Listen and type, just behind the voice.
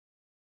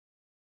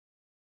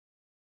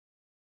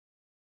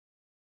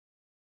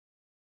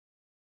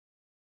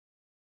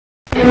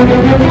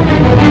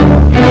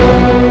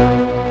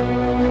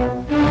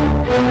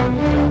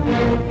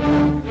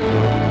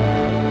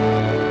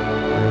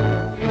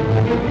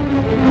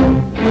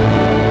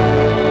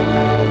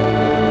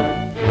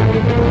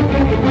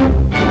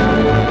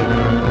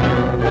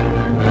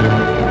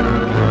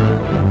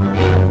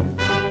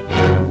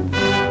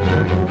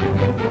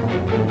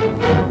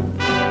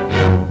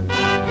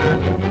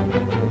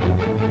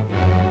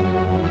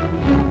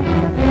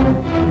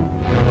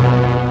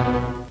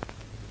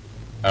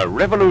A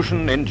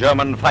revolution in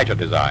German fighter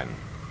design,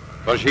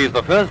 for she's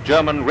the first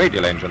German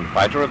radial engine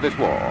fighter of this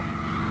war.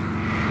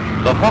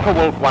 The Focke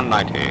Wulf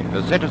 190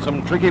 has set us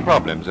some tricky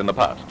problems in the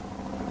past.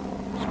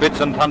 Spitz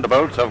and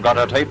Thunderbolts have got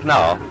her taped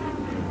now,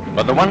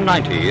 but the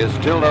 190 is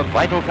still a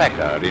vital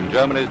factor in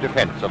Germany's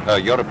defense of her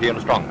European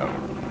stronghold.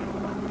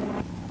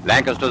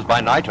 Lancasters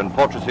by night and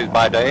fortresses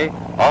by day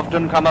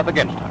often come up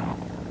against her.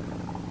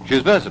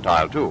 She's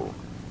versatile too,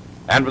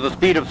 and with a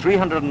speed of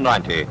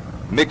 390,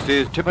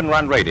 mixes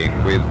tip-and-run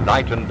raiding with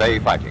night and day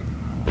fighting.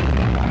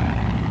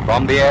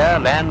 From the air,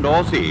 land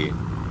or sea,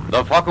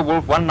 the Focke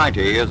Wulf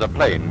 190 is a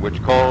plane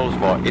which calls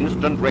for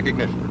instant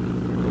recognition.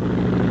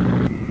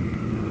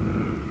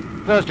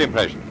 First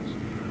impressions,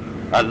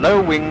 a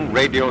low-wing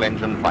radial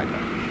engine fighter.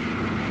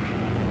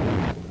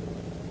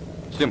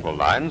 Simple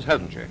lines,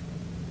 hasn't she?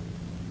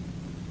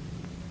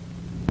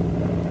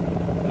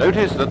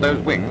 Notice that those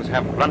wings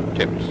have blunt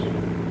tips,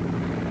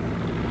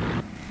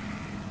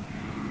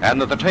 and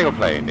that the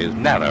tailplane is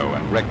narrow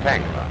and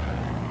rectangular.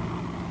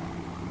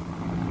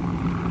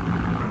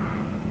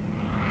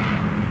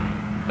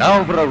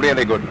 Now for a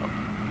really good look.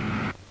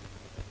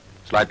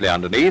 Slightly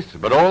underneath,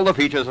 but all the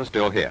features are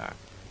still here.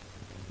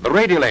 The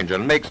radial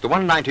engine makes the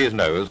 190's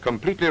nose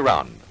completely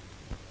round.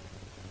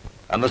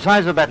 And the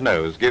size of that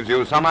nose gives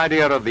you some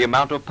idea of the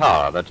amount of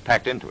power that's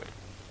packed into it.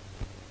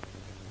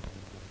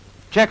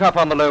 Check up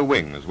on the low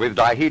wings with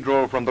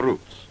dihedral from the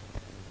roots,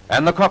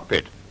 and the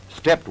cockpit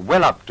stepped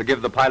well up to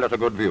give the pilot a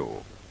good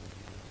view.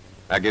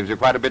 That gives you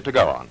quite a bit to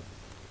go on.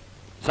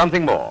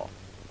 Something more.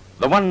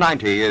 The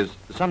 190 is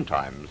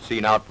sometimes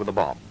seen out with a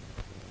bomb.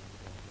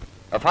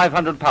 A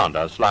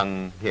 500-pounder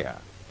slung here.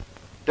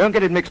 Don't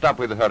get it mixed up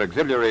with her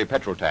auxiliary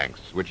petrol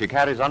tanks, which she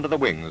carries under the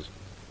wings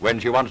when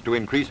she wants to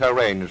increase her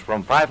range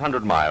from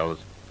 500 miles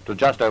to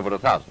just over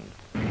 1,000.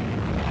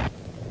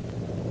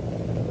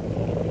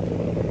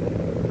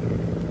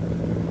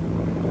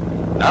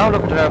 Now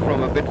look at her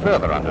from a bit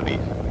further underneath.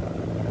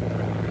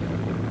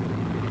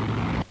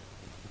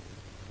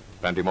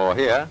 Plenty more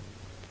here.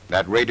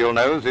 That radial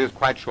nose is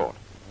quite short.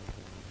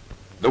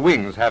 The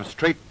wings have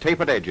straight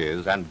tapered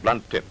edges and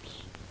blunt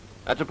tips.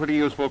 That's a pretty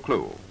useful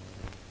clue.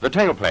 The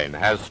tailplane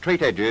has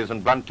straight edges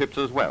and blunt tips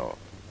as well,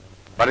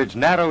 but it's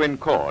narrow in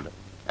chord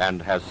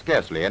and has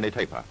scarcely any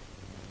taper.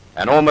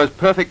 An almost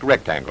perfect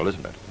rectangle,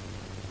 isn't it?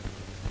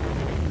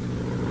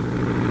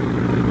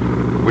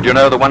 Would you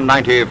know the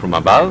 190 from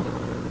above?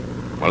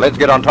 Well, let's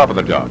get on top of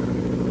the job.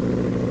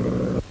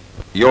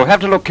 You'll have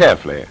to look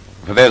carefully,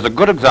 for there's a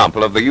good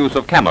example of the use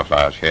of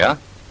camouflage here.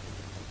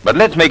 But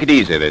let's make it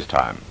easy this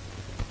time.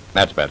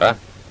 That's better.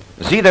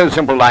 See those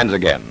simple lines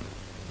again.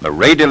 The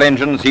radial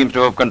engine seems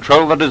to have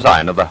controlled the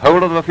design of the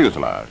whole of the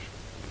fuselage.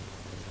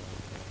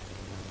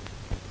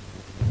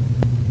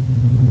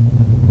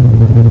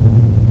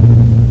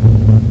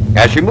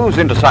 As she moves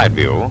into side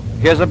view,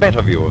 here's a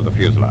better view of the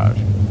fuselage.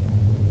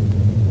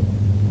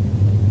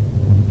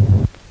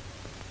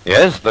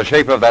 Yes, the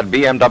shape of that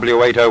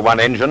BMW 801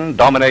 engine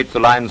dominates the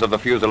lines of the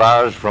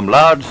fuselage from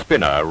large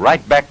spinner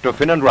right back to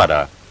fin and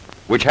rudder,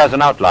 which has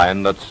an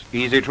outline that's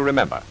easy to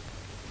remember.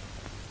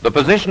 The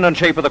position and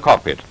shape of the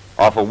cockpit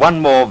offer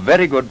one more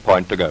very good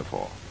point to go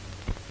for.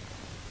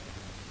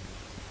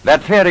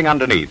 That fairing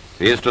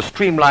underneath is to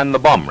streamline the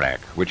bomb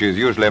rack, which is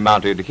usually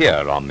mounted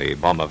here on the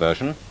bomber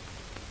version.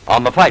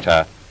 On the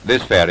fighter,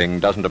 this fairing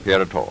doesn't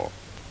appear at all.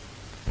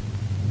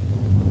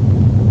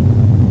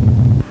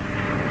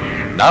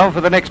 Now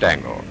for the next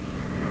angle.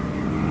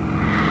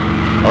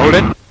 Hold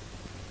it.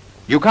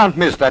 You can't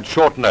miss that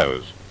short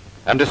nose,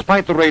 and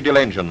despite the radial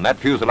engine, that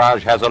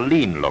fuselage has a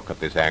lean look at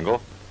this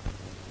angle.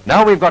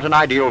 Now we've got an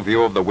ideal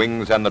view of the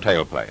wings and the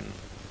tailplane.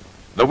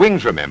 The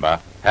wings, remember,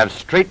 have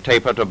straight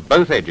taper to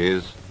both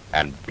edges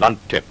and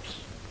blunt tips.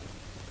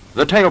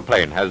 The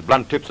tailplane has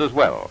blunt tips as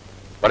well,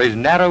 but is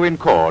narrow in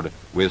chord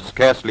with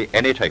scarcely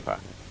any taper.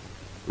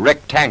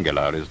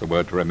 Rectangular is the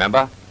word to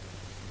remember.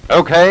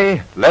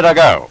 Okay, let her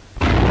go.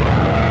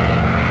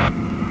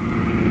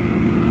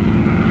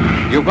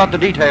 You've got the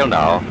detail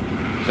now,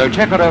 so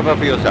check her over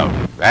for yourself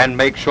and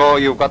make sure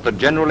you've got the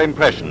general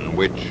impression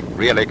which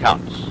really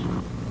counts.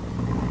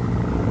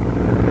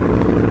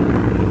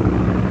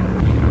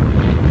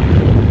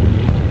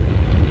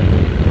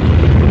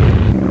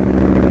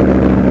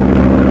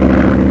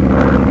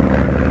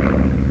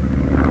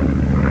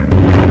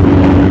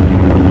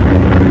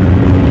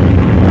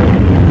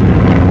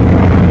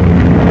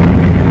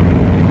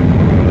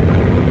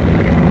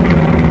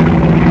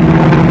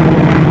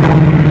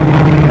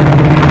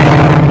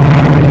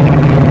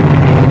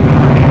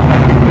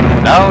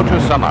 Now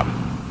to sum up.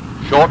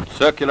 Short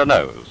circular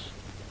nose,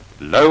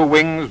 Low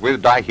wings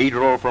with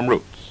dihedral from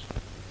roots.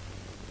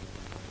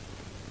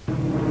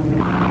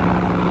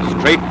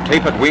 Straight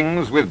tapered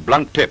wings with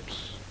blunt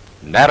tips.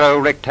 Narrow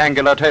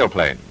rectangular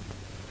tailplane.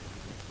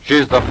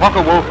 She's the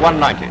Focke Wulf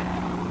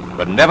 190.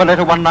 But never let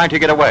a 190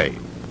 get away.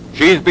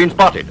 She's been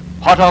spotted.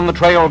 Hot on the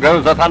trail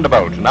goes the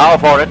Thunderbolt. Now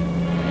for it.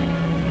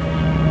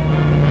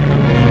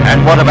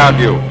 And what about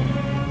you?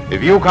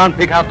 If you can't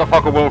pick out the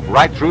Focke Wulf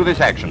right through this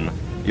action,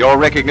 your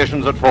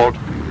recognition's at fault,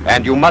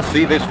 and you must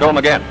see this film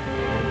again.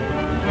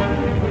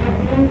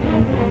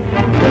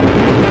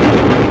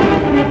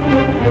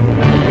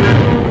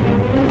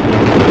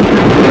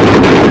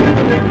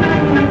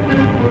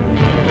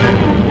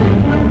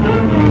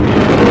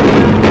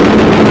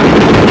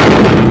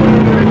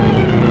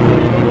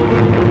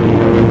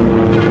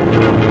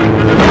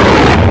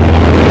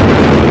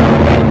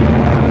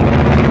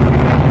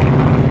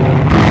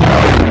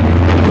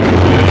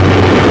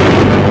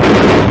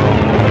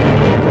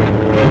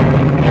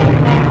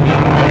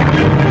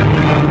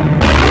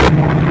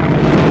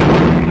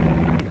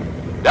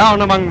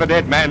 Down among the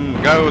dead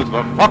men goes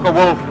the Focke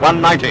Wulf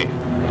 190.